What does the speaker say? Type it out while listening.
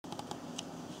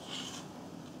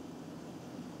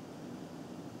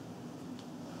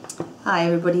Hi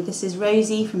everybody, this is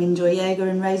Rosie from InJoy Yoga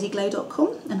and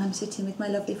rosieglow.com, and I'm sitting with my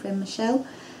lovely friend Michelle,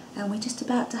 and we're just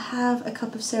about to have a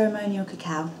cup of ceremonial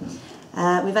cacao.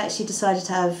 We've actually decided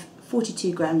to have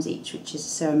 42 grams each, which is a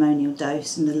ceremonial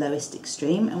dose and the lowest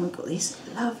extreme, and we've got these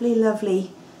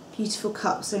lovely beautiful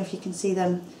cups. So if you can see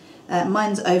them,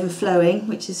 mine's overflowing,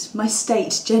 which is my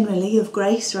state generally of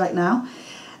grace right now.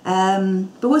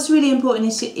 But what's really important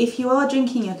is if you are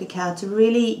drinking your cacao, to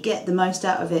really get the most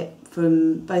out of it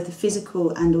from both a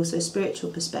physical and also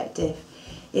spiritual perspective,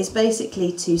 is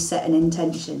basically to set an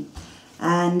intention.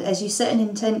 And as you set an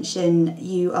intention,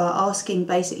 you are asking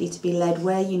basically to be led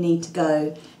where you need to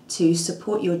go to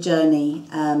support your journey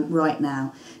right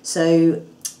now. So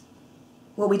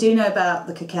what we do know about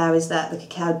the cacao is that the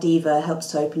cacao diva helps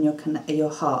to open your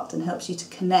heart and helps you to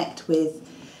connect with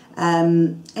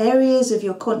areas of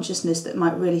your consciousness that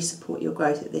might really support your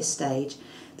growth at this stage.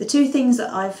 The two things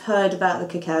that I've heard about the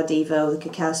cacao diva or the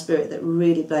cacao spirit that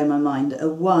really blow my mind are: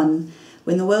 one,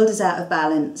 when the world is out of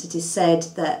balance, it is said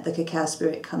that the cacao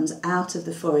spirit comes out of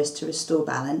the forest to restore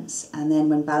balance, and then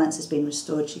when balance has been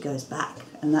restored, she goes back.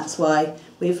 And that's why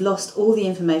we've lost all the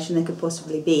information there could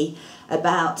possibly be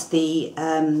about the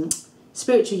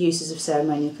spiritual uses of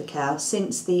ceremonial cacao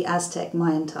since the Aztec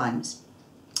Mayan times.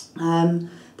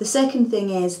 The second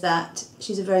thing is that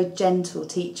she's a very gentle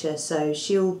teacher, so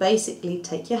she'll basically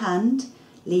take your hand,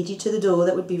 lead you to the door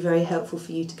that would be very helpful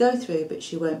for you to go through, but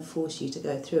she won't force you to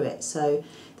go through it. So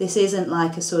this isn't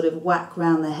like a sort of whack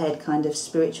round the head kind of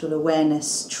spiritual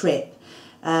awareness trip.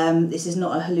 This is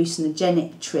not a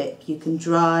hallucinogenic trip. You can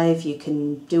drive, you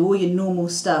can do all your normal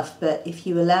stuff, but if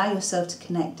you allow yourself to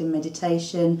connect in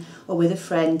meditation or with a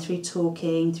friend, through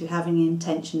talking, through having an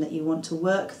intention that you want to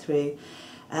work through,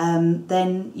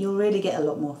 then you'll really get a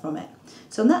lot more from it.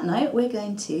 So on that note, we're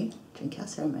going to drink our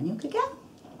ceremonial cacao.